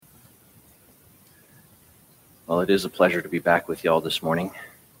Well, it is a pleasure to be back with y'all this morning.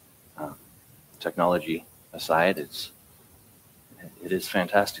 Technology aside, it is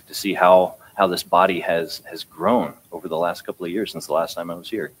fantastic to see how this body has grown over the last couple of years since the last time I was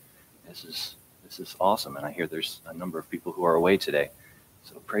here. This is awesome, and I hear there's a number of people who are away today.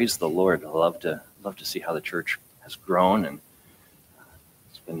 So praise the Lord. I love to see how the church has grown, and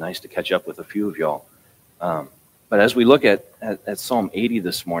it's been nice to catch up with a few of y'all. But as we look at Psalm 80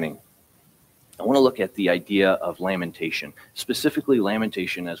 this morning, I want to look at the idea of lamentation, specifically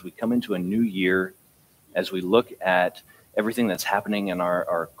lamentation as we come into a new year, as we look at everything that's happening in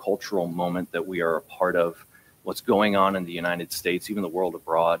our cultural moment that we are a part of, what's going on in the United States, even the world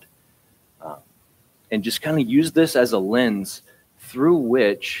abroad, and just kind of use this as a lens through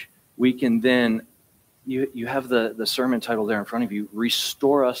which we can then, you have the sermon title there in front of you,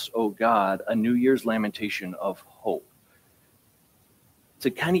 Restore Us, O God, a New Year's Lamentation of Hope. To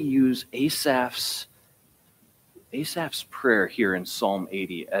kind of use Asaph's prayer here in Psalm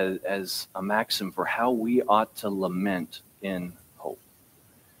 80 as a maxim for how we ought to lament in hope.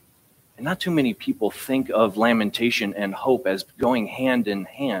 And not too many people think of lamentation and hope as going hand in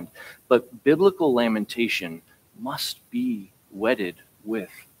hand, but biblical lamentation must be wedded with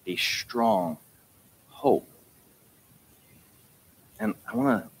a strong hope. And I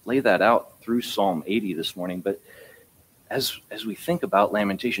want to lay that out through Psalm 80 this morning, but as we think about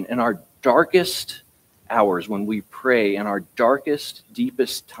lamentation, in our darkest hours when we pray, in our darkest,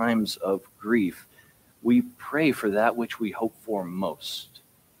 deepest times of grief, we pray for that which we hope for most.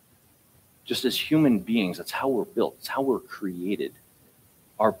 Just as human beings, that's how we're built, it's how we're created.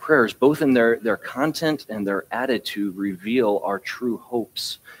 Our prayers, both in their content and their attitude, reveal our true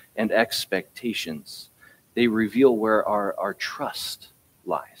hopes and expectations. They reveal where our trust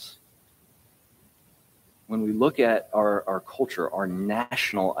lies. When we look at our culture, our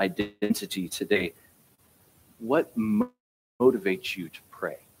national identity today, what motivates you to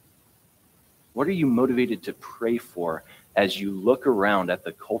pray? What are you motivated to pray for as you look around at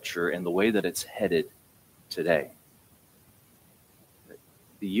the culture and the way that it's headed today?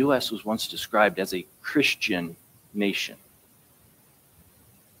 The U.S. was once described as a Christian nation.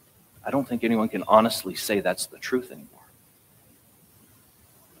 I don't think anyone can honestly say that's the truth anymore.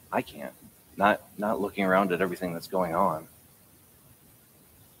 I can't. Not looking around at everything that's going on.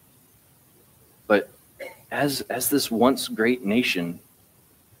 But as this once great nation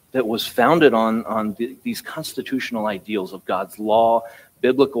that was founded on these constitutional ideals of God's law,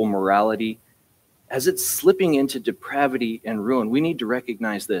 biblical morality, as it's slipping into depravity and ruin, we need to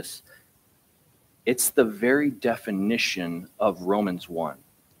recognize this. It's the very definition of Romans 1,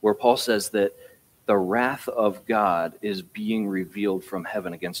 where Paul says that the wrath of God is being revealed from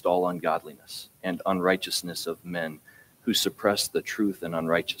heaven against all ungodliness and unrighteousness of men who suppress the truth and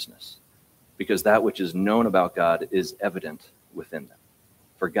unrighteousness, because that which is known about God is evident within them.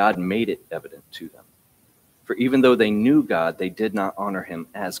 For God made it evident to them. For even though they knew God, they did not honor him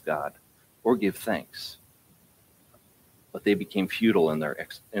as God or give thanks, but they became futile in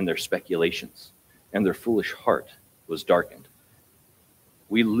their speculations, and their foolish heart was darkened.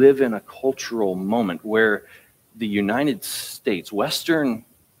 We live in a cultural moment where the United States, Western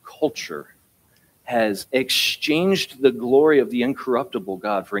culture, has exchanged the glory of the incorruptible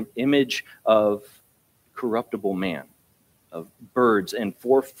God for an image of corruptible man, of birds and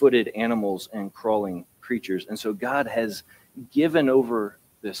four-footed animals and crawling creatures. And so God has given over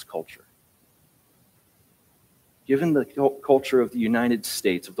this culture, given the culture of the United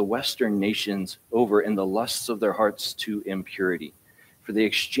States, of the Western nations, over in the lusts of their hearts to impurity. For they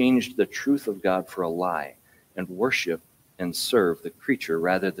exchanged the truth of God for a lie and worship and serve the creature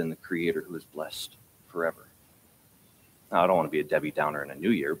rather than the Creator who is blessed forever. Now, I don't want to be a Debbie Downer in a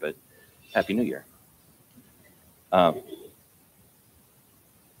new year, but Happy New Year. How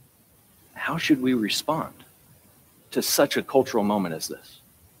should we respond to such a cultural moment as this?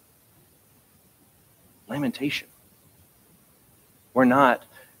 Lamentation. We're not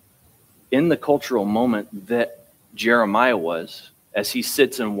in the cultural moment that Jeremiah was, as he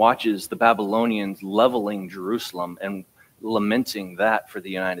sits and watches the Babylonians leveling Jerusalem and lamenting that for the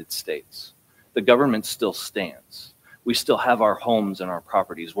United States. The government still stands. We still have our homes and our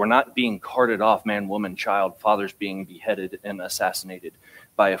properties. We're not being carted off, man, woman, child, fathers being beheaded and assassinated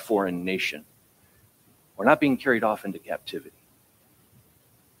by a foreign nation. We're not being carried off into captivity.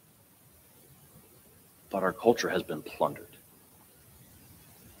 But our culture has been plundered.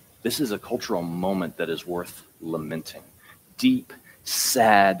 This is a cultural moment that is worth lamenting. Deep,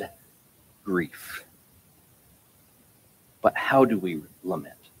 sad grief. But how do we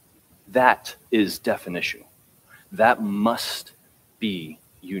lament? That is definitional. That must be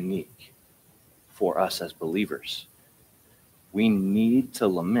unique for us as believers. We need to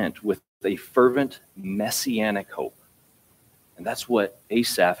lament with a fervent messianic hope. And that's what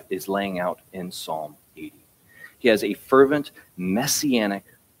Asaph is laying out in Psalm 80. He has a fervent messianic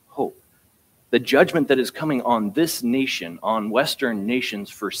hope. The judgment that is coming on this nation, on Western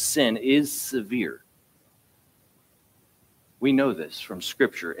nations for sin, is severe. We know this from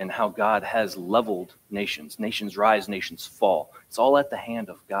Scripture and how God has leveled nations. Nations rise, nations fall. It's all at the hand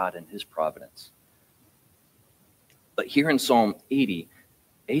of God and his providence. But here in Psalm 80,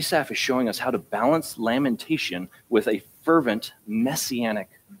 Asaph is showing us how to balance lamentation with a fervent messianic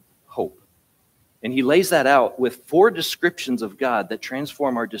hope. And he lays that out with 4 descriptions of God that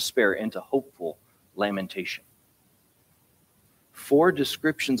transform our despair into hopeful lamentation. 4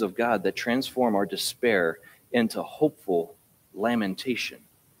 descriptions of God that transform our despair into hopeful lamentation.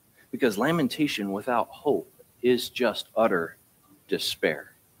 Because lamentation without hope is just utter despair.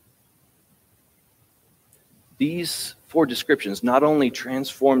 These 4 descriptions not only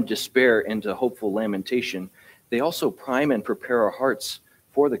transform despair into hopeful lamentation, they also prime and prepare our hearts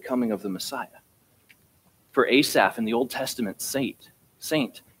for the coming of the Messiah. For Asaph in the Old Testament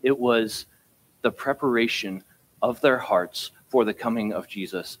saint, it was the preparation of their hearts for the coming of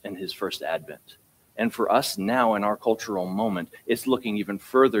Jesus and his first advent. And for us now in our cultural moment, it's looking even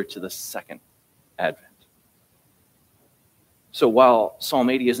further to the second advent. So while Psalm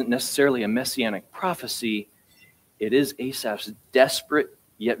 80 isn't necessarily a messianic prophecy, it is Asaph's desperate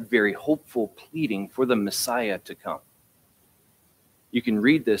yet very hopeful pleading for the Messiah to come. You can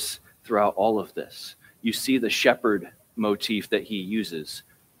read this throughout all of this. You see the shepherd motif that he uses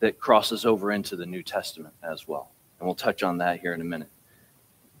that crosses over into the New Testament as well. And we'll touch on that here in a minute.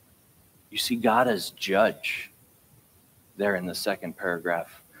 You see God as judge there in the second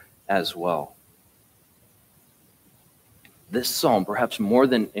paragraph as well. This psalm, perhaps more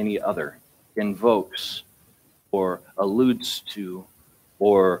than any other, invokes or alludes to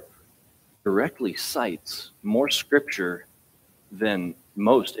or directly cites more scripture than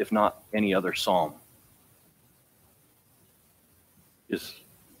most, if not any other psalm. Is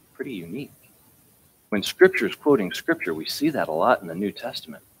pretty unique. When scripture is quoting scripture, we see that a lot in the New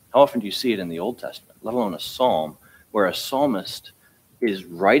Testament. How often do you see it in the Old Testament, let alone a psalm, where a psalmist is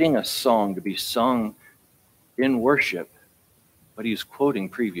writing a song to be sung in worship, but he's quoting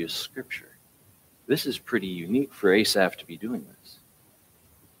previous scripture? This is pretty unique for Asaph to be doing this.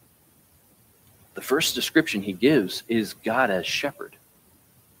 The first description he gives is God as shepherd.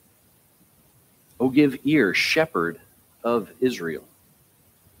 O give ear, shepherd of Israel.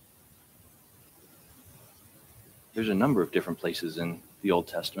 There's a number of different places in the Old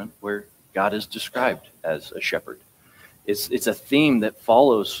Testament where God is described as a shepherd. It's a theme that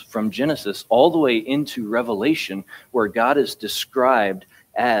follows from Genesis all the way into Revelation, where God is described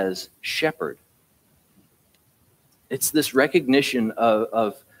as shepherd. It's this recognition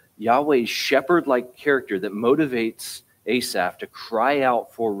of Yahweh's shepherd-like character that motivates Asaph to cry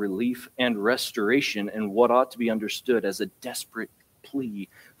out for relief and restoration in what ought to be understood as a desperate plea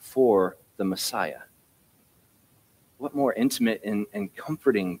for the Messiah. What more intimate and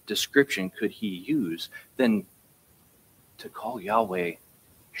comforting description could he use than to call Yahweh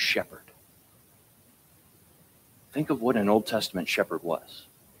shepherd? Think of what an Old Testament shepherd was.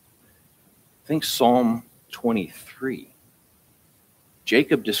 Think Psalm 23.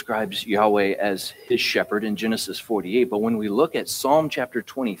 Jacob describes Yahweh as his shepherd in Genesis 48, but when we look at Psalm chapter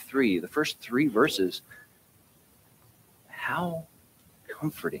 23, the first 3 verses, how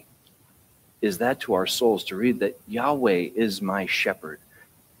comforting is that to our souls to read that Yahweh is my shepherd,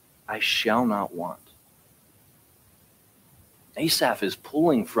 I shall not want. Asaph is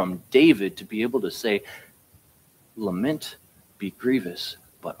pulling from David to be able to say, lament, be grievous,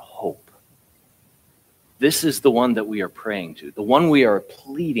 but hope. This is the one that we are praying to, the one we are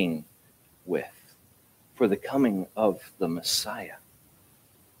pleading with for the coming of the Messiah.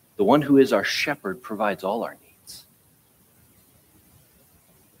 The one who is our shepherd provides all our needs.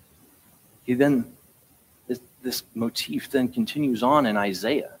 This motif then continues on in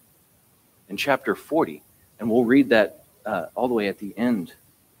Isaiah in chapter 40, and we'll read that all the way at the end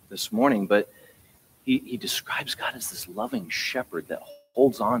this morning, but he describes God as this loving shepherd that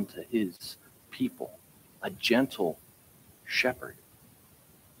holds on to his people, a gentle shepherd.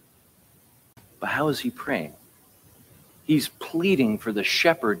 But how is he praying? He's pleading for the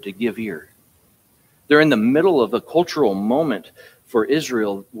shepherd to give ear. They're in the middle of a cultural moment for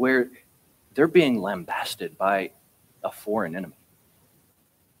Israel where they're being lambasted by a foreign enemy.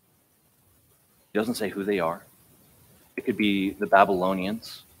 He doesn't say who they are. It could be the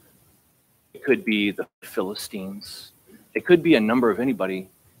Babylonians. It could be the Philistines. It could be a number of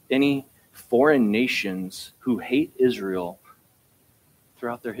any foreign nations who hate Israel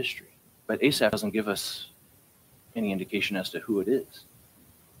throughout their history. But Asaph doesn't give us any indication as to who it is.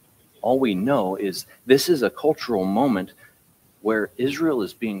 All we know is this is a cultural moment where Israel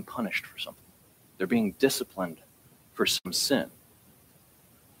is being punished for something. They're being disciplined for some sin.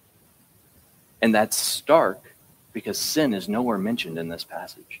 And that's stark because sin is nowhere mentioned in this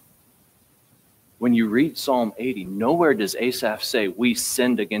passage. When you read Psalm 80, nowhere does Asaph say, we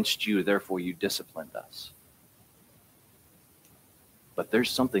sinned against you, therefore you disciplined us. But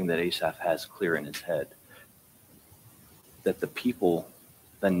there's something that Asaph has clear in his head, that the people,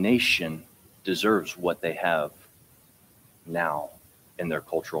 the nation, deserves what they have now in their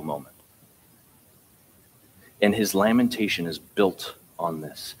cultural moment. And his lamentation is built on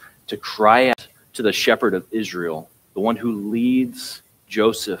this, to cry out to the shepherd of Israel, the one who leads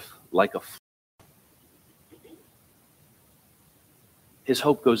Joseph like a flock. His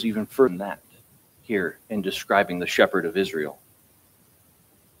hope goes even further than that here in describing the shepherd of Israel.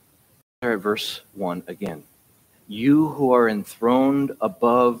 There at verse 1 again. You who are enthroned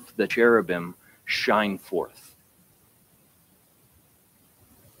above the cherubim shine forth.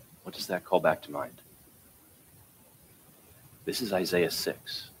 What does that call back to mind? This is Isaiah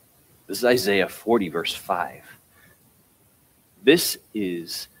 6. This is Isaiah 40, verse 5. This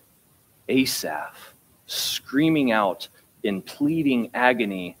is Asaph screaming out in pleading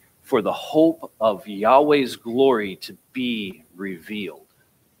agony for the hope of Yahweh's glory to be revealed.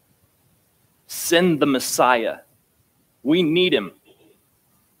 Send the Messiah. We need him.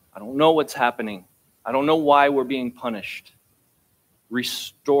 I don't know what's happening. I don't know why we're being punished.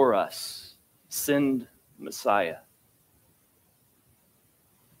 Restore us. Send Messiah.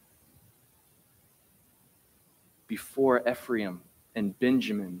 Before Ephraim and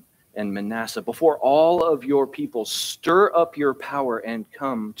Benjamin and Manasseh, before all of your people, stir up your power and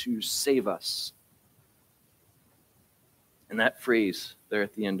come to save us. And that phrase there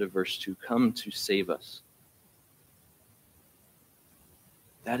at the end of verse 2, come to save us.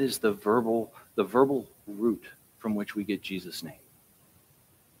 That is the verbal root from which we get Jesus' name.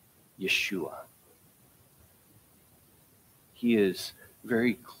 Yeshua. He is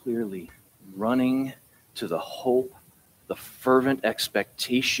very clearly running to the hope, the fervent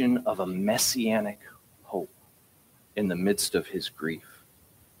expectation of a messianic hope in the midst of his grief.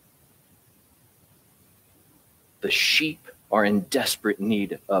 The sheep are in desperate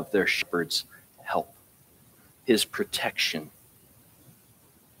need of their shepherd's help, his protection.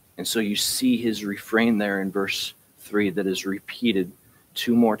 And so you see his refrain there in verse 3 that is repeated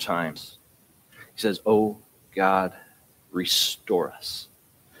 2 more times. He says, "O God, restore us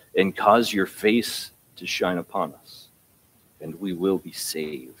and cause your face to shine upon us, and we will be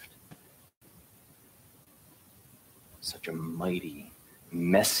saved." Such a mighty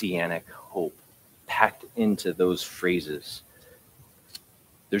messianic hope packed into those phrases.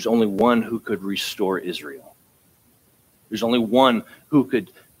 There's only one who could restore Israel. There's only one who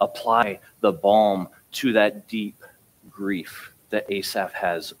could apply the balm to that deep grief that Asaph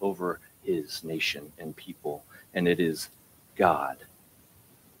has over his nation and people, and it is God.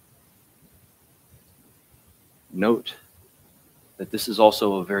 Note that this is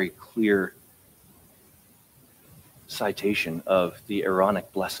also a very clear citation of the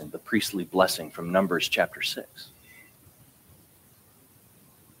Aaronic blessing, the priestly blessing from Numbers chapter 6.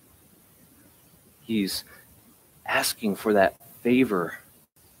 He's asking for that favor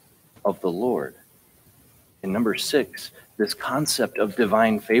of the Lord. In number 6, this concept of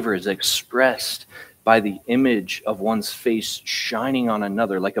divine favor is expressed by the image of one's face shining on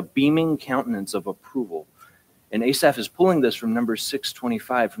another, like a beaming countenance of approval. And Asaph is pulling this from Numbers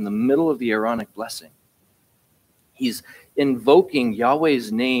 6:25, from the middle of the Aaronic blessing. He's invoking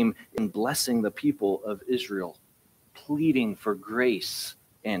Yahweh's name and blessing the people of Israel, pleading for grace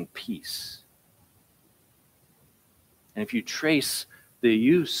and peace. And if you trace the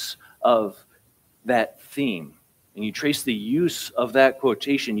use of that theme, and you trace the use of that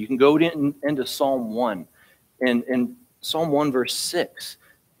quotation, you can go into Psalm 1. And in Psalm 1, verse 6,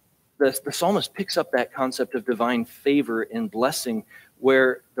 the psalmist picks up that concept of divine favor and blessing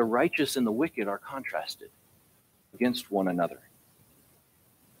where the righteous and the wicked are contrasted against one another.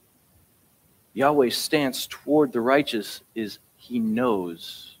 Yahweh's stance toward the righteous is he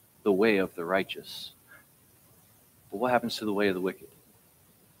knows the way of the righteous. But what happens to the way of the wicked?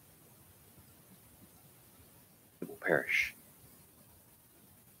 It will perish.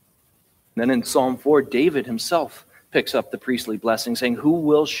 And then in Psalm 4, David himself picks up the priestly blessing, saying, "Who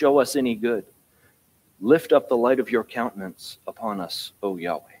will show us any good? Lift up the light of your countenance upon us, O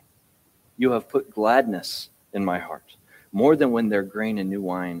Yahweh. You have put gladness in my heart, more than when their grain and new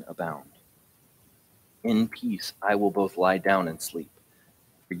wine abound. In peace I will both lie down and sleep.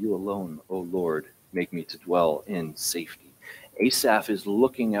 For you alone, O Lord, make me to dwell in safety. Asaph is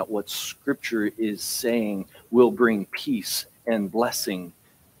looking at what Scripture is saying will bring peace and blessing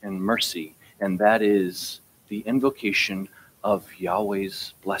and mercy, and that is the invocation of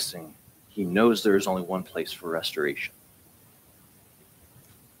Yahweh's blessing. He knows there is only one place for restoration.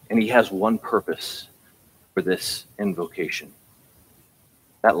 And he has one purpose for this invocation.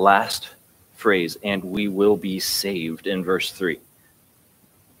 That last phrase, and we will be saved, in verse 3.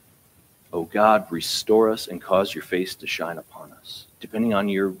 O God, restore us and cause your face to shine upon us. Depending on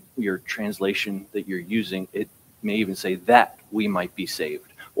your translation that you're using, it may even say that we might be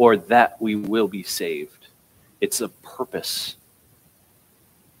saved, or that we will be saved. It's a purpose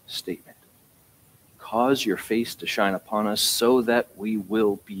statement. Cause your face to shine upon us so that we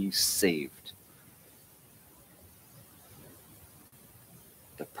will be saved.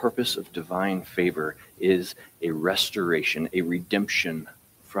 The purpose of divine favor is a restoration, a redemption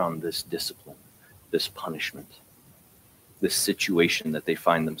from this discipline, this punishment, this situation that they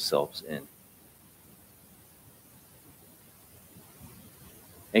find themselves in.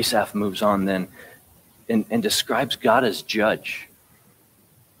 Asaph moves on then and describes God as judge.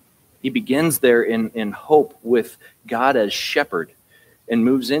 He begins there in hope with God as shepherd and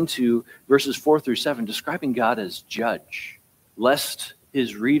moves into verses 4 through 7, describing God as judge, lest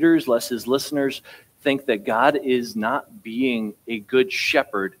his readers, lest his listeners think that God is not being a good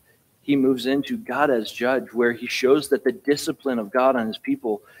shepherd. He moves into God as judge, where he shows that the discipline of God on his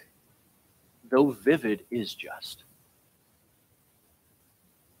people, though vivid, is just.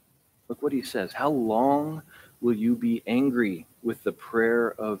 Look what he says. How long will you be angry with the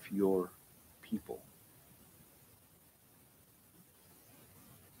prayer of your people?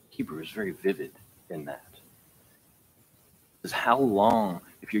 Hebrew is very vivid in that. It says, how long,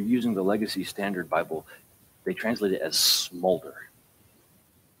 if you're using the Legacy Standard Bible, they translate it as smolder.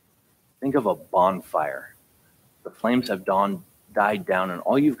 Think of a bonfire. The flames have died down, and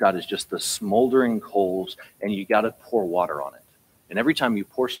all you've got is just the smoldering coals, and you got to pour water on it. And every time you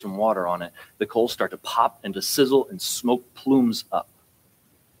pour some water on it, the coals start to pop and to sizzle, and smoke plumes up.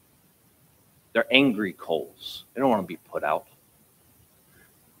 They're angry coals. They don't want to be put out.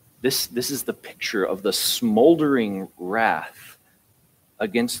 This is the picture of the smoldering wrath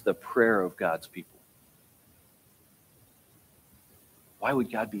against the prayer of God's people. Why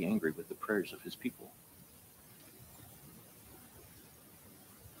would God be angry with the prayers of his people?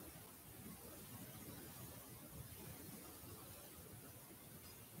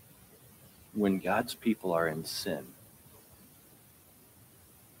 When God's people are in sin,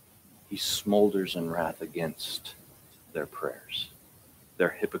 he smolders in wrath against their prayers, their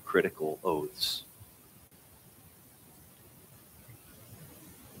hypocritical oaths.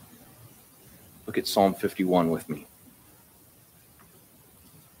 Look at Psalm 51 with me.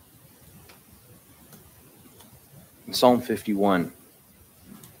 In Psalm 51,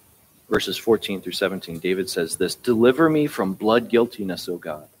 verses 14 through 17, David says this, "Deliver me from blood guiltiness, O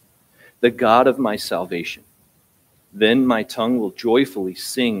God, the God of my salvation. Then my tongue will joyfully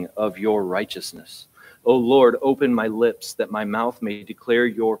sing of your righteousness. O Lord, open my lips that my mouth may declare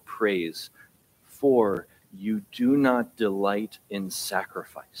your praise. For you do not delight in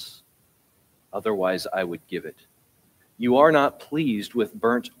sacrifice. Otherwise I would give it. You are not pleased with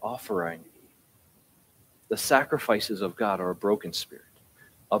burnt offering. The sacrifices of God are a broken spirit,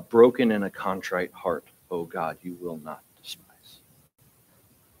 a broken and a contrite heart. O God, you will not despise."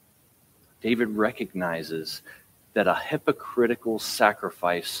 David recognizes that a hypocritical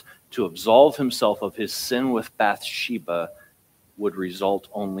sacrifice to absolve himself of his sin with Bathsheba would result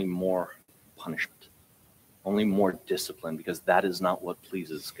only more punishment, only more discipline, because that is not what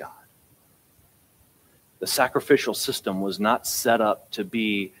pleases God. The sacrificial system was not set up to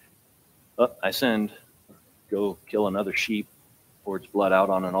be, oh, I sinned, go kill another sheep, pour its blood out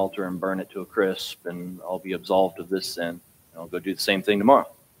on an altar and burn it to a crisp, and I'll be absolved of this sin, and I'll go do the same thing tomorrow.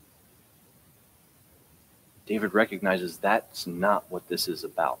 David recognizes that's not what this is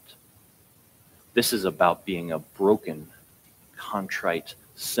about. This is about being a broken, contrite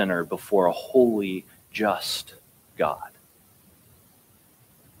sinner before a holy, just God.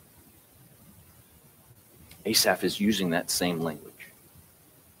 Asaph is using that same language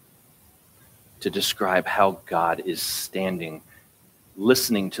to describe how God is standing,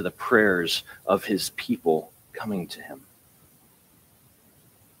 listening to the prayers of his people coming to him.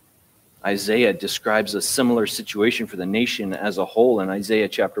 Isaiah describes a similar situation for the nation as a whole in Isaiah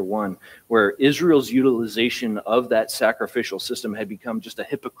chapter 1, where Israel's utilization of that sacrificial system had become just a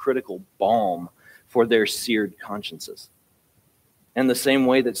hypocritical balm for their seared consciences. And the same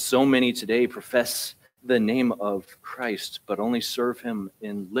way that so many today profess the name of Christ, but only serve him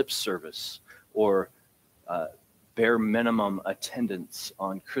in lip service or bare minimum attendance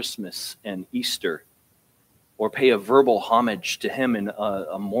on Christmas and Easter, or pay a verbal homage to him in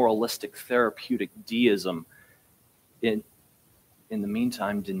a moralistic therapeutic deism, in the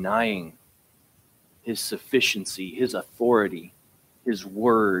meantime denying his sufficiency, his authority, his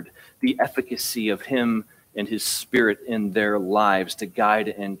word, the efficacy of him and his spirit in their lives to guide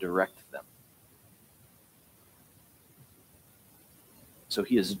and direct them. So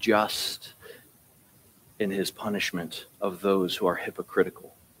he is just in his punishment of those who are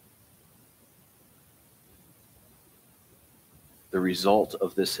hypocritical. The result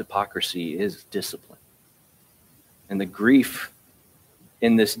of this hypocrisy is discipline. And the grief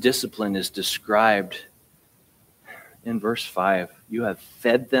in this discipline is described in verse 5. You have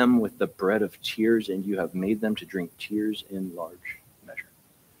fed them with the bread of tears, and you have made them to drink tears in large measure.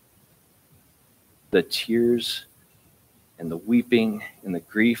 The tears and the weeping and the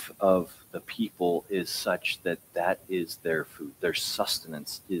grief of the people is such that that is their food. Their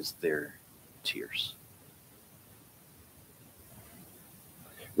sustenance is their tears.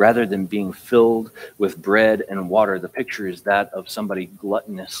 Rather than being filled with bread and water, the picture is that of somebody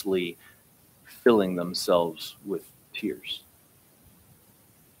gluttonously filling themselves with tears.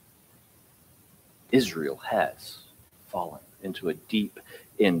 Israel has fallen into a deep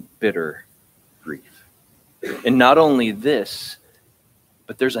and bitter grief. And not only this,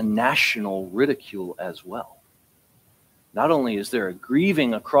 but there's a national ridicule as well. Not only is there a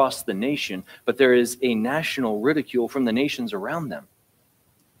grieving across the nation, but there is a national ridicule from the nations around them.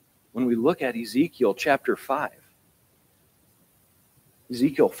 When we look at Ezekiel chapter 5,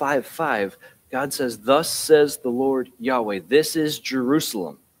 Ezekiel 5:5, God says, "Thus says the Lord Yahweh, this is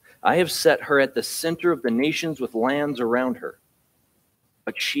Jerusalem. I have set her at the center of the nations with lands around her.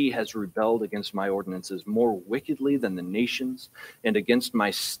 But she has rebelled against my ordinances more wickedly than the nations, and against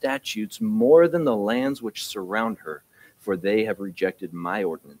my statutes more than the lands which surround her. For they have rejected my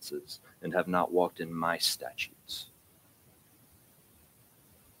ordinances and have not walked in my statutes."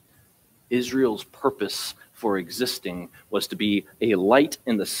 Israel's purpose for existing was to be a light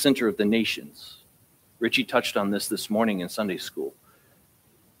in the center of the nations. Richie touched on this morning in Sunday school.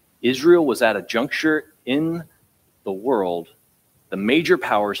 Israel was at a juncture in the world. The major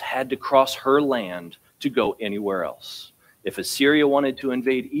powers had to cross her land to go anywhere else. If Assyria wanted to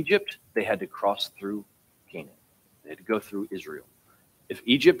invade Egypt, they had to cross through Canaan. They had to go through Israel. If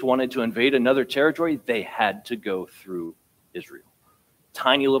Egypt wanted to invade another territory, they had to go through Israel.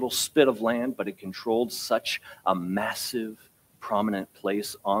 Tiny little spit of land, but it controlled such a massive, prominent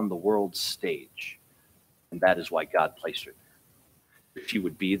place on the world stage. And that is why God placed her there. She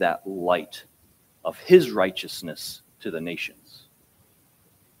would be that light of his righteousness to the nations.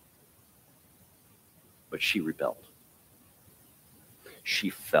 But she rebelled. She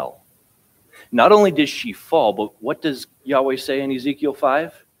fell. Not only did she fall, but what does Yahweh say in Ezekiel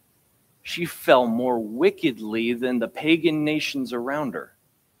 5? She fell more wickedly than the pagan nations around her.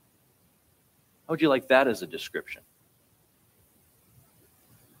 How would you like that as a description?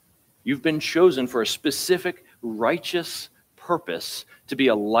 You've been chosen for a specific righteous purpose to be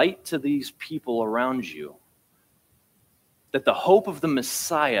a light to these people around you. That the hope of the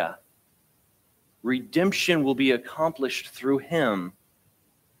Messiah, redemption will be accomplished through him.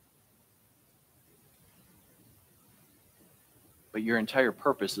 But your entire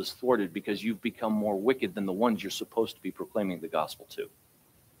purpose is thwarted because you've become more wicked than the ones you're supposed to be proclaiming the gospel to.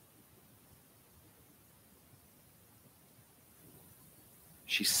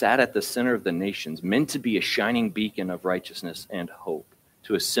 She sat at the center of the nations, meant to be a shining beacon of righteousness and hope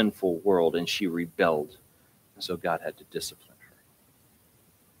to a sinful world, and she rebelled. And so God had to discipline her.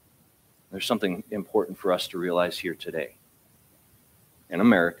 There's something important for us to realize here today, in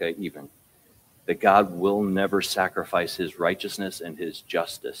America even, that God will never sacrifice his righteousness and his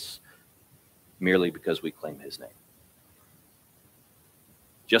justice merely because we claim his name.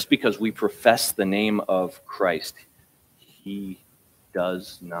 Just because we profess the name of Christ, he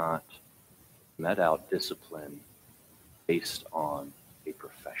does not met out discipline based on a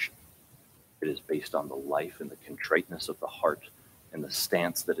profession. It is based on the life and the contriteness of the heart and the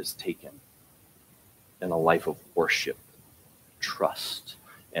stance that is taken in a life of worship, trust,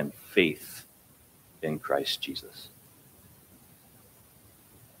 and faith in Christ Jesus.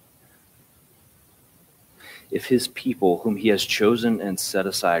 If his people, whom he has chosen and set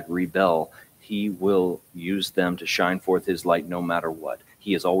aside, rebel, he will use them to shine forth his light no matter what.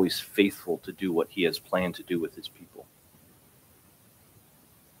 He is always faithful to do what he has planned to do with his people.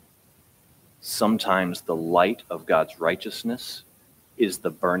 Sometimes the light of God's righteousness is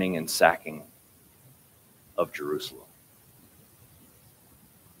the burning and sacking of Jerusalem.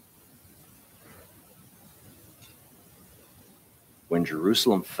 When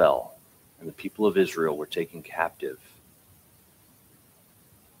Jerusalem fell and the people of Israel were taken captive,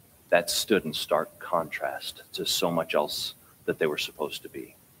 that stood in stark contrast to so much else that they were supposed to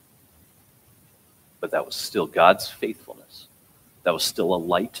be. But that was still God's faithfulness. That was still a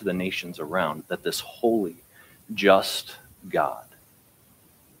light to the nations around, that this holy, just God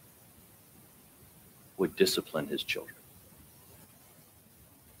would discipline his children.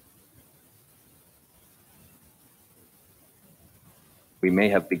 We may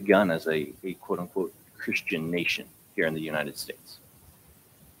have begun as a quote-unquote Christian nation here in the United States.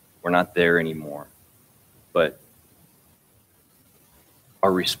 We're not there anymore, but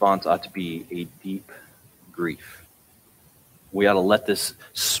our response ought to be a deep grief. We ought to let this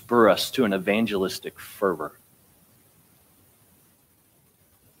spur us to an evangelistic fervor.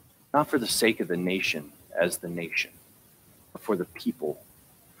 Not for the sake of the nation as the nation, but for the people.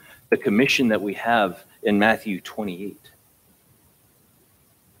 The commission that we have in Matthew 28.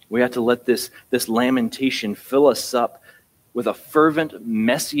 We have to let this lamentation fill us up with a fervent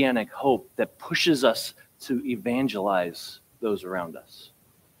messianic hope that pushes us to evangelize those around us.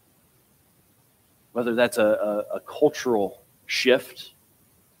 Whether that's a cultural shift,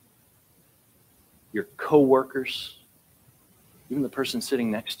 your coworkers, even the person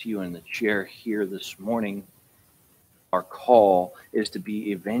sitting next to you in the chair here this morning, our call is to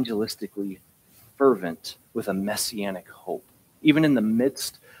be evangelistically fervent with a messianic hope, even in the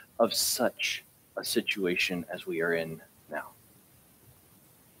midst of such a situation as we are in now.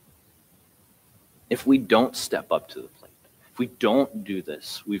 If we don't step up to the plate, if we don't do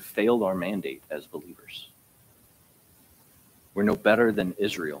this, we've failed our mandate as believers. We're no better than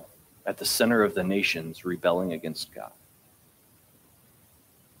Israel at the center of the nations rebelling against God.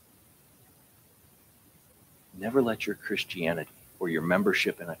 Never let your Christianity or your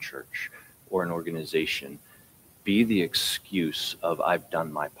membership in a church or an organization be the excuse of I've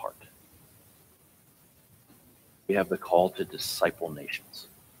done my part. We have the call to disciple nations.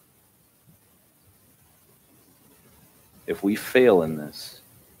 If we fail in this,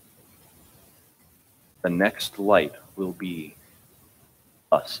 the next light will be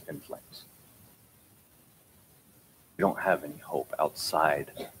us in flames. We don't have any hope outside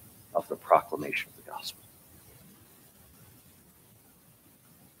of the proclamation of the gospel.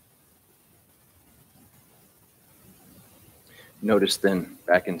 Notice then,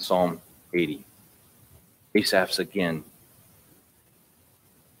 back in Psalm 80, Asaph's again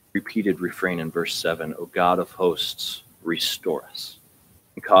repeated refrain in verse 7, O God of hosts, restore us,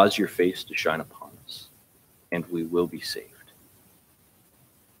 and cause your face to shine upon us, and we will be saved.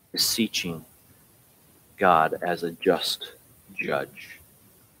 Beseeching God as a just judge.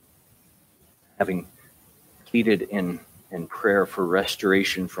 Having pleaded in prayer for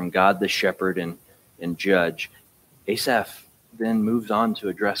restoration from God the shepherd and judge, Asaph then moves on to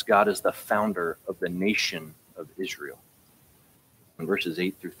address God as the founder of the nation of Israel. In verses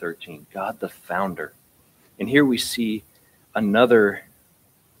 8 through 13, God the founder. And here we see another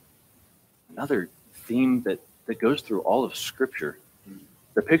theme that goes through all of Scripture.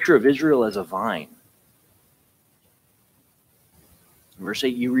 The picture of Israel as a vine. In verse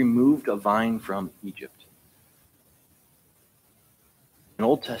 8, you removed a vine from Egypt. In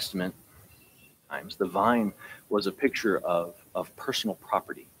Old Testament times, the vine was a picture of personal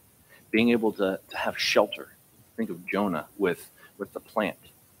property, being able to have shelter. Think of Jonah with the plant.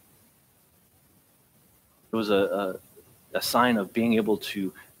 It was a sign of being able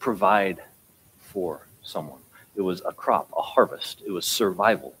to provide for someone. It was a crop, a harvest. It was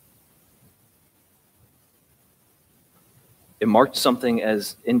survival. It marked something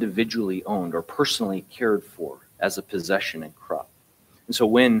as individually owned or personally cared for as a possession and crop. And so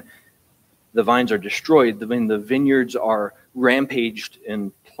when the vines are destroyed, when the vineyards are rampaged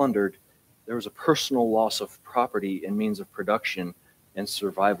and plundered, there was a personal loss of property and means of production, and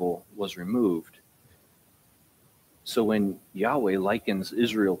survival was removed. So when Yahweh likens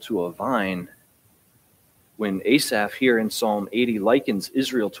Israel to a vine, when Asaph here in Psalm 80 likens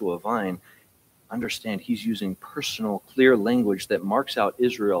Israel to a vine, understand he's using personal, clear language that marks out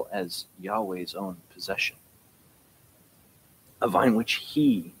Israel as Yahweh's own possession. A vine which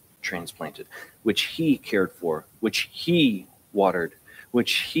he transplanted, which he cared for, which he watered,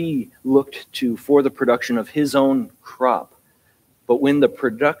 which he looked to for the production of his own crop. But when the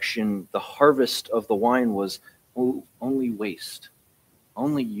production, the harvest of the wine was only waste,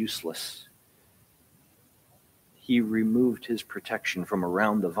 only useless, he removed his protection from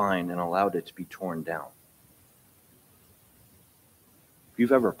around the vine and allowed it to be torn down. If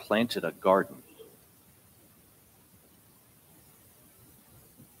you've ever planted a garden,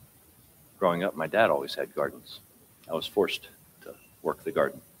 Growing up, my dad always had gardens. I was forced to work the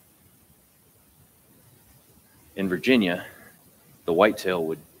garden. In Virginia, the whitetail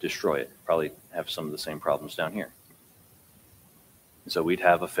would destroy it, probably have some of the same problems down here. And so we'd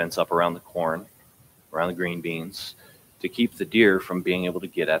have a fence up around the corn, around the green beans, to keep the deer from being able to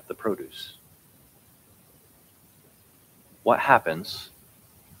get at the produce. What happens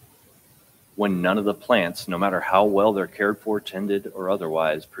when none of the plants, no matter how well they're cared for, tended, or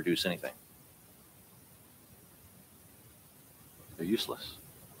otherwise, produce anything? They're useless.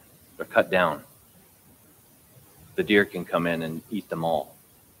 They're cut down. The deer can come in and eat them all.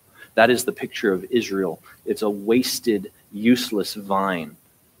 That is the picture of Israel. It's a wasted, useless vine.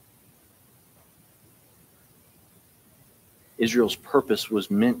 Israel's purpose was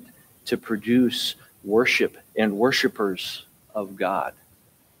meant to produce worship and worshipers of God,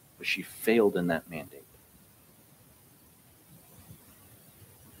 but she failed in that mandate.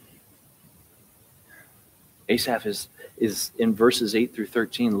 Asaph is in verses 8 through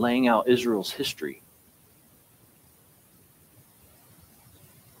 13 laying out Israel's history.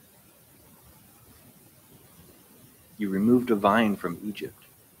 You removed a vine from Egypt.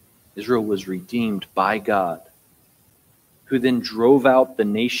 Israel was redeemed by God, who then drove out the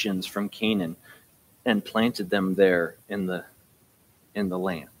nations from Canaan and planted them there in the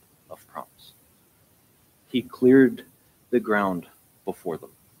land of promise. He cleared the ground before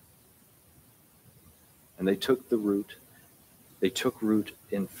them. And they took root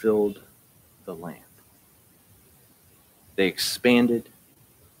and filled the land. They expanded.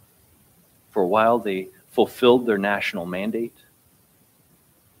 For a while, they fulfilled their national mandate.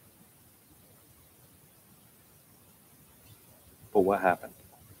 But what happened?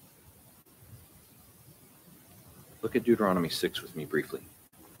 Look at Deuteronomy 6 with me briefly.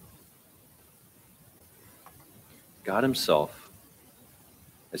 God himself,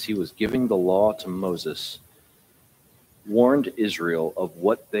 as he was giving the law to Moses, warned Israel of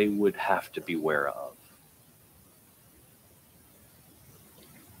what they would have to beware of.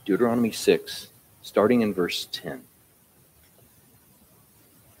 Deuteronomy 6, starting in verse 10.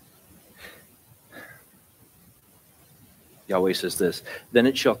 Yahweh says this, "Then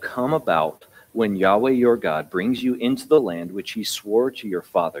it shall come about when Yahweh your God brings you into the land which he swore to your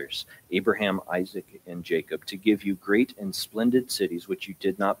fathers, Abraham, Isaac, and Jacob, to give you great and splendid cities which you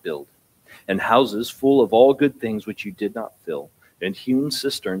did not build, and houses full of all good things which you did not fill, and hewn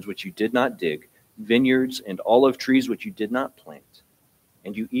cisterns which you did not dig, vineyards and olive trees which you did not plant,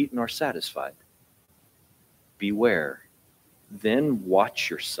 and you eat and are satisfied. Beware, then watch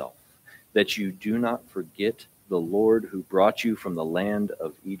yourself, that you do not forget the Lord who brought you from the land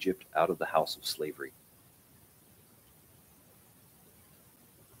of Egypt out of the house of slavery."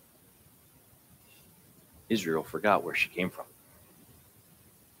 Israel forgot where she came from.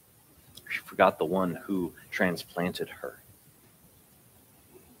 She forgot the one who transplanted her.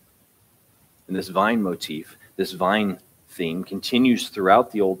 And this vine motif, this vine theme, continues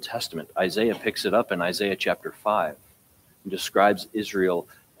throughout the Old Testament. Isaiah picks it up in Isaiah chapter 5 and describes Israel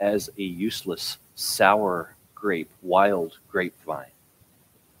as a useless, sour grape, wild grapevine.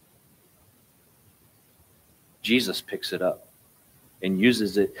 Jesus picks it up and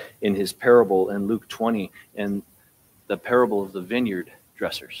uses it in his parable in Luke 20 and the parable of the vineyard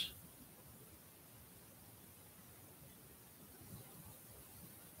dressers.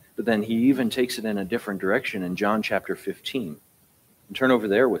 But then he even takes it in a different direction in John chapter 15. And turn over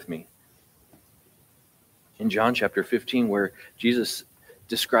there with me. In John chapter 15, where Jesus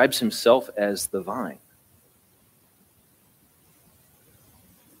describes himself as the vine.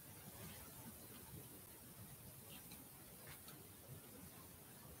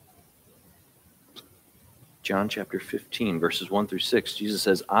 John chapter 15, verses 1 through 6, Jesus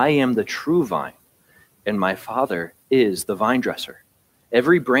says, "I am the true vine, and my Father is the vine dresser.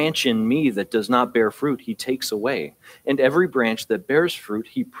 Every branch in me that does not bear fruit, he takes away. And every branch that bears fruit,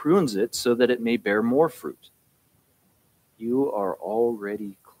 he prunes it so that it may bear more fruit. You are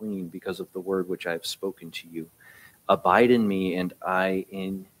already clean because of the word which I have spoken to you. Abide in me, and I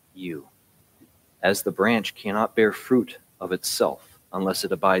in you. As the branch cannot bear fruit of itself unless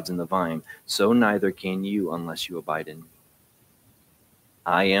it abides in the vine, so neither can you unless you abide in me.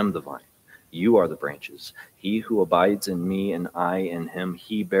 I am the vine. You are the branches. He who abides in me and I in him,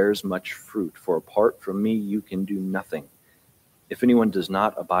 he bears much fruit, for apart from me you can do nothing. If anyone does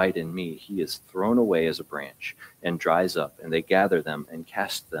not abide in me, he is thrown away as a branch and dries up, and they gather them and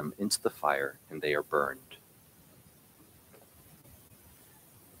cast them into the fire, and they are burned."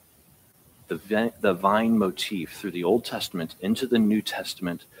 The vine motif through the Old Testament into the New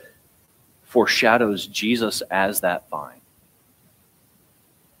Testament foreshadows Jesus as that vine,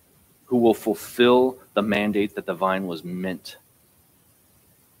 who will fulfill the mandate that the vine was meant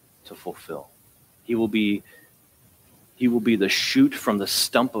to fulfill. He will be the shoot from the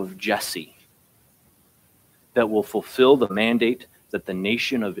stump of Jesse that will fulfill the mandate that the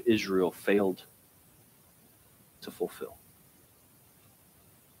nation of Israel failed to fulfill.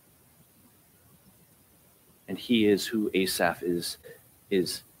 And he is who Asaph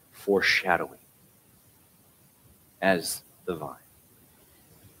is foreshadowing as the vine.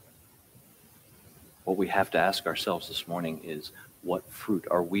 What we have to ask ourselves this morning is, what fruit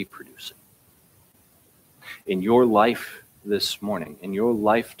are we producing? In your life this morning, in your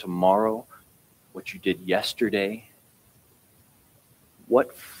life tomorrow, what you did yesterday,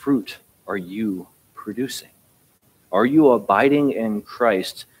 what fruit are you producing? Are you abiding in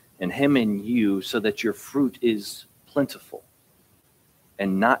Christ and him in you so that your fruit is plentiful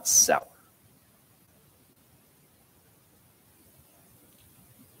and not sour?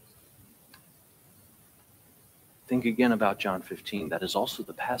 Think again about John 15. That is also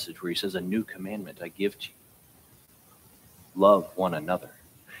the passage where he says, a new commandment I give to you. Love one another.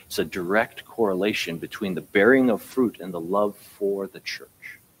 It's a direct correlation between the bearing of fruit and the love for the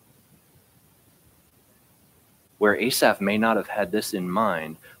church. Where Asaph may not have had this in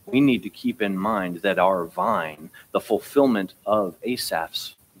mind, we need to keep in mind that our vine, the fulfillment of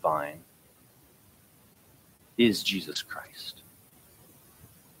Asaph's vine, is Jesus Christ.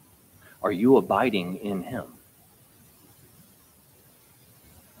 Are you abiding in him?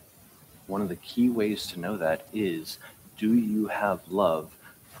 One of the key ways to know that is, do you have love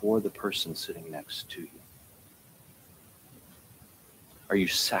for the person sitting next to you? Are you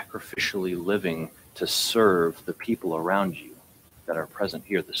sacrificially living to serve the people around you that are present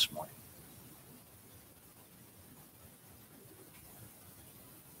here this morning?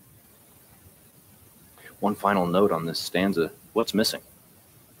 One final note on this stanza. What's missing?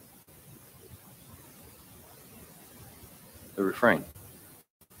 The refrain.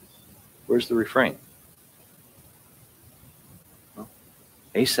 Where's the refrain? Well,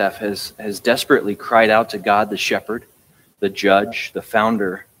 Asaph has desperately cried out to God the shepherd, the judge, the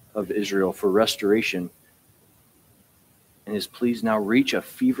founder of Israel for restoration, and his pleas now reach a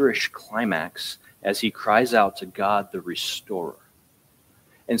feverish climax as he cries out to God the restorer.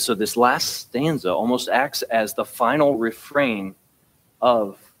 And so this last stanza almost acts as the final refrain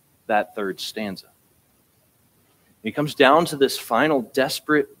of that third stanza. He comes down to this final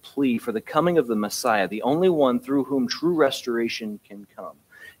desperate plea for the coming of the Messiah, the only one through whom true restoration can come.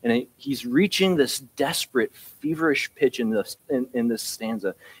 And he's reaching this desperate, feverish pitch in this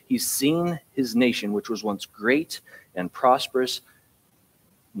stanza. He's seen his nation, which was once great and prosperous,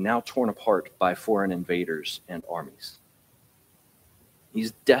 now torn apart by foreign invaders and armies.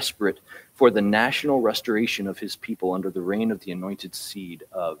 He's desperate for the national restoration of his people under the reign of the anointed seed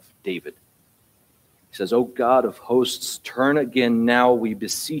of David. He says, O God of hosts, turn again now, we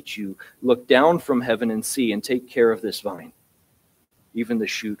beseech you. Look down from heaven and see, and take care of this vine, even the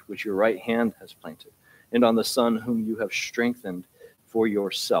shoot which your right hand has planted, and on the son whom you have strengthened for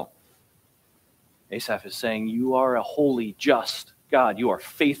yourself. Asaph is saying, you are a holy, just God. You are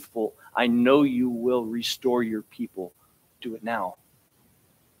faithful. I know you will restore your people. Do it now.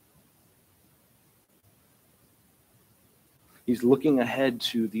 He's looking ahead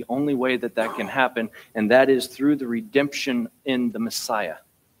to the only way that can happen, and that is through the redemption in the Messiah,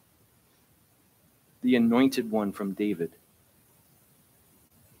 the anointed one from David.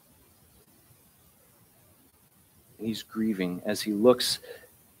 And he's grieving as he looks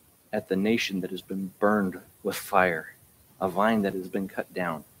at the nation that has been burned with fire, a vine that has been cut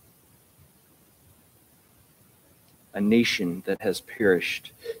down, a nation that has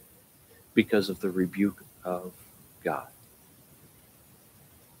perished because of the rebuke of God.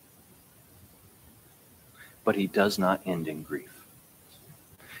 But he does not end in grief.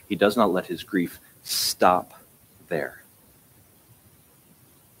 He does not let his grief stop there.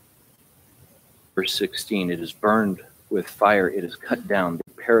 Verse 16, it is burned with fire, it is cut down,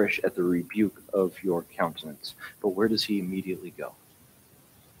 they perish at the rebuke of your countenance. But where does he immediately go?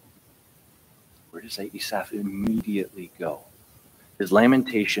 Where does Asaph immediately go? His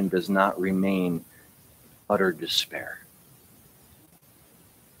lamentation does not remain utter despair.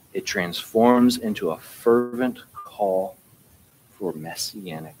 It transforms into a fervent call for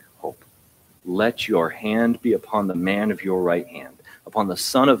messianic hope. Let your hand be upon the man of your right hand, upon the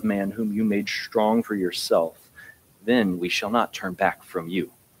Son of Man whom you made strong for yourself. Then we shall not turn back from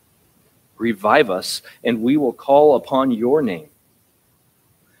you. Revive us, and we will call upon your name.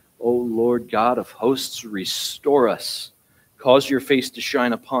 O Lord God of hosts, restore us. Cause your face to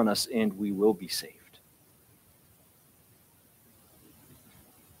shine upon us, and we will be saved.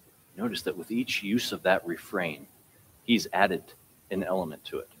 Notice that with each use of that refrain, he's added an element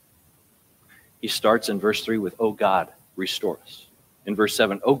to it. He starts in verse 3 with, "O God, restore us." In verse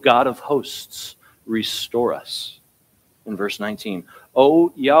 7, "O God of hosts, restore us." In verse 19,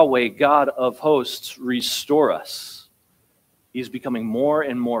 "O Yahweh, God of hosts, restore us." He's becoming more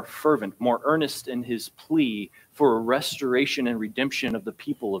and more fervent, more earnest in his plea for a restoration and redemption of the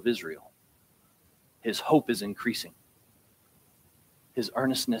people of Israel. His hope is increasing. His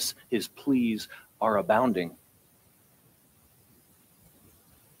earnestness, his pleas are abounding.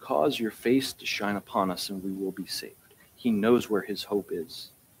 "Cause your face to shine upon us, and we will be saved." He knows where his hope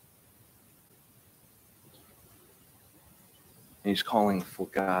is. And he's calling for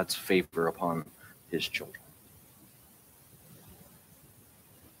God's favor upon his children.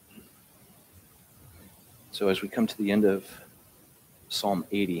 So as we come to the end of Psalm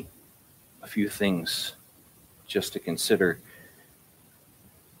 80, a few things just to consider.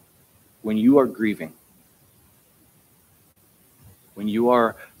 When you are grieving, when you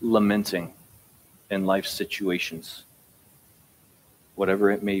are lamenting in life situations,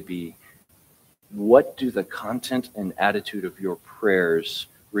 whatever it may be, what do the content and attitude of your prayers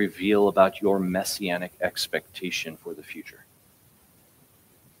reveal about your messianic expectation for the future?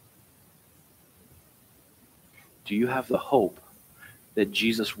 Do you have the hope that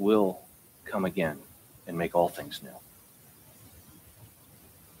Jesus will come again and make all things new?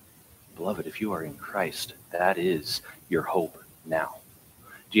 Beloved, if you are in Christ, that is your hope now.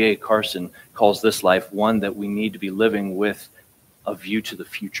 D.A. Carson calls this life one that we need to be living with a view to the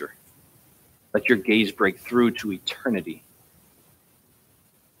future. Let your gaze break through to eternity.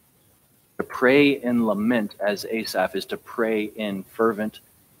 To pray and lament as Asaph is to pray in fervent,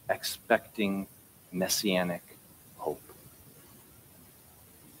 expecting, messianic hope.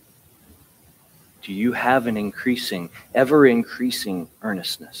 Do you have an increasing, ever-increasing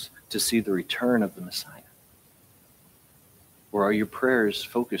earnestness to see the return of the Messiah? Or are your prayers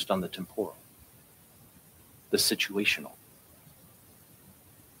focused on the temporal, the situational?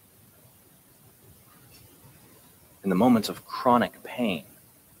 In the moments of chronic pain,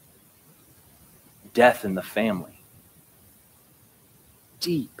 death in the family,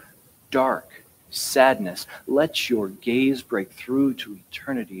 deep, dark sadness, let your gaze break through to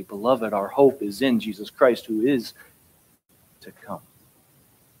eternity. Beloved, our hope is in Jesus Christ, who is to come.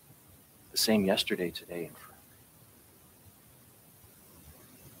 The same yesterday, today, and forever.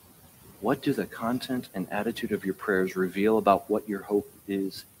 What do the content and attitude of your prayers reveal about what your hope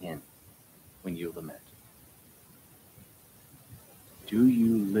is in when you lament? Do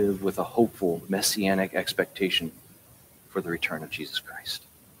you live with a hopeful messianic expectation for the return of Jesus Christ?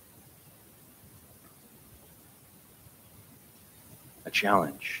 A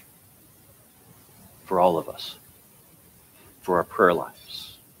challenge for all of us, for our prayer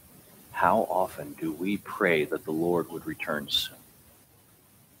lives. How often do we pray that the Lord would return soon?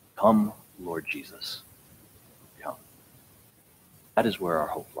 Come, Lord Jesus, come. That is where our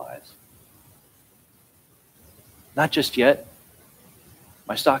hope lies. Not just yet.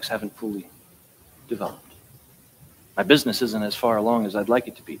 My stocks haven't fully developed. My business isn't as far along as I'd like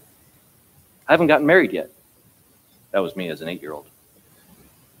it to be. I haven't gotten married yet. That was me as an 8-year-old.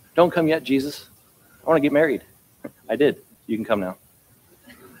 Don't come yet, Jesus. I want to get married. I did. You can come now.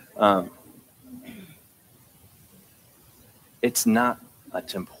 It's not a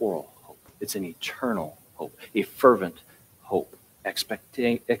temporal hope. It's an eternal hope, a fervent hope,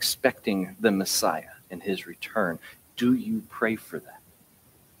 expecting the Messiah and his return. Do you pray for that?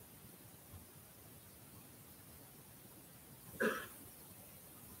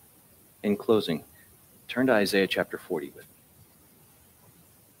 In closing, turn to Isaiah chapter 40 with me.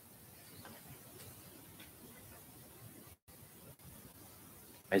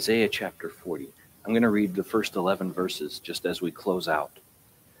 Isaiah chapter 40. I'm going to read the first 11 verses just as we close out.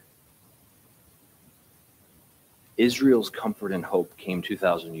 Israel's comfort and hope came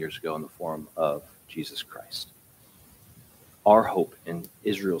 2,000 years ago in the form of Jesus Christ. Our hope and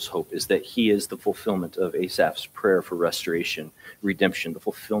Israel's hope is that he is the fulfillment of Asaph's prayer for restoration, redemption, the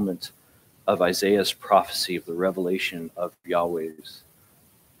fulfillment of Isaiah's prophecy of the revelation of Yahweh's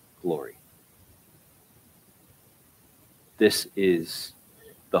glory. This is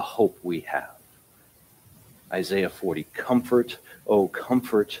the hope we have. Isaiah 40, comfort, oh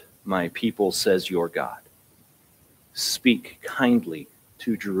comfort my people, says your God. Speak kindly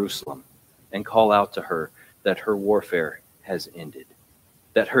to Jerusalem and call out to her that her warfare has ended,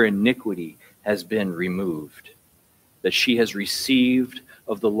 that her iniquity has been removed, that she has received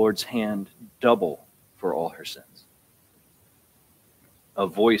of the Lord's hand double for all her sins. A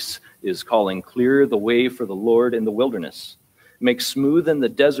voice is calling, clear the way for the Lord in the wilderness. Make smooth in the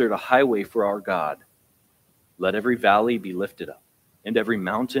desert a highway for our God. Let every valley be lifted up, and every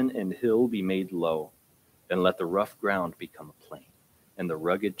mountain and hill be made low. And let the rough ground become a plain, and the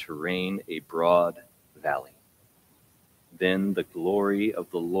rugged terrain a broad valley. Then the glory of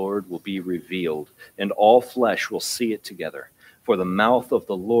the Lord will be revealed, and all flesh will see it together. For the mouth of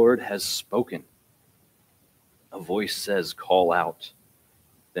the Lord has spoken. A voice says, call out.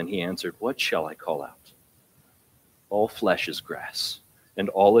 Then he answered, what shall I call out? All flesh is grass, and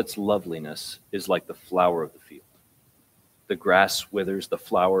all its loveliness is like the flower of the field. The grass withers, the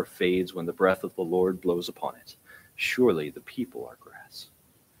flower fades when the breath of the Lord blows upon it. Surely the people are grass.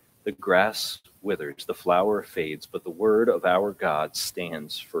 The grass withers, the flower fades, but the word of our God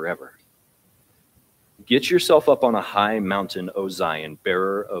stands forever. Get yourself up on a high mountain, O Zion,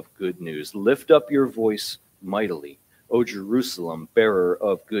 bearer of good news. Lift up your voice mightily, O Jerusalem, bearer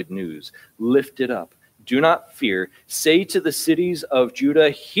of good news. Lift it up. Do not fear. Say to the cities of Judah,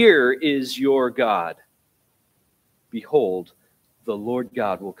 here is your God. Behold, the Lord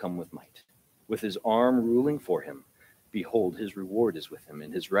God will come with might, with his arm ruling for him. Behold, his reward is with him,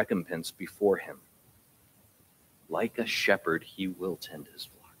 and his recompense before him. Like a shepherd, he will tend his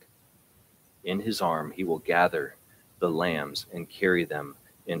flock. In his arm, he will gather the lambs and carry them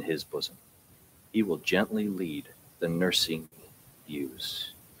in his bosom. He will gently lead the nursing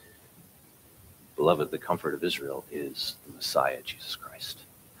ewes. Beloved, the comfort of Israel is the Messiah, Jesus Christ,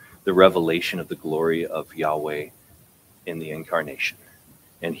 the revelation of the glory of Yahweh in the incarnation,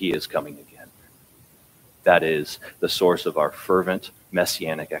 and he is coming again. That is the source of our fervent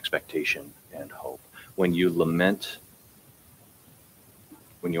messianic expectation and hope. When you lament,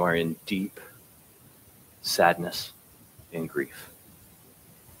 when you are in deep sadness and grief,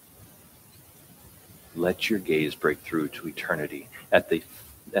 let your gaze break through to eternity at the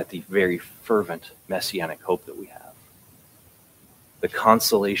very fervent messianic hope that we have. The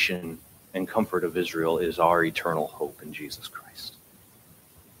consolation and comfort of Israel is our eternal hope in Jesus Christ.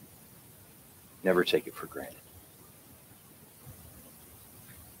 Never take it for granted.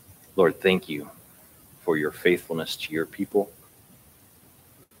 Lord, thank you for your faithfulness to your people,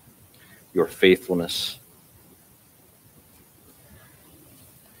 your faithfulness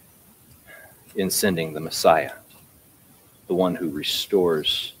in sending the Messiah, the one who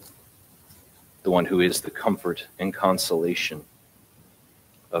restores, the one who is the comfort and consolation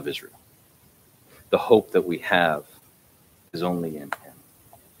of Israel. The hope that we have is only in him.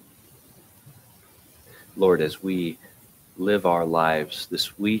 Lord, as we live our lives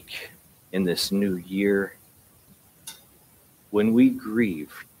this week, in this new year, when we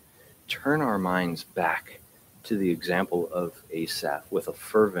grieve, turn our minds back to the example of Asaph with a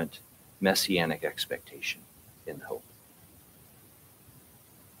fervent messianic expectation and hope.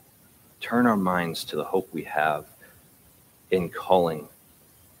 Turn our minds to the hope we have in calling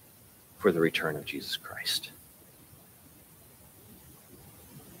for the return of Jesus Christ.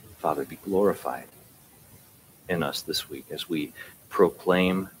 Father, be glorified in us this week as we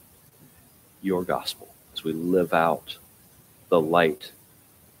proclaim your gospel, as we live out the light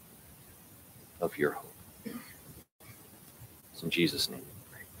of your hope. It's in Jesus' name.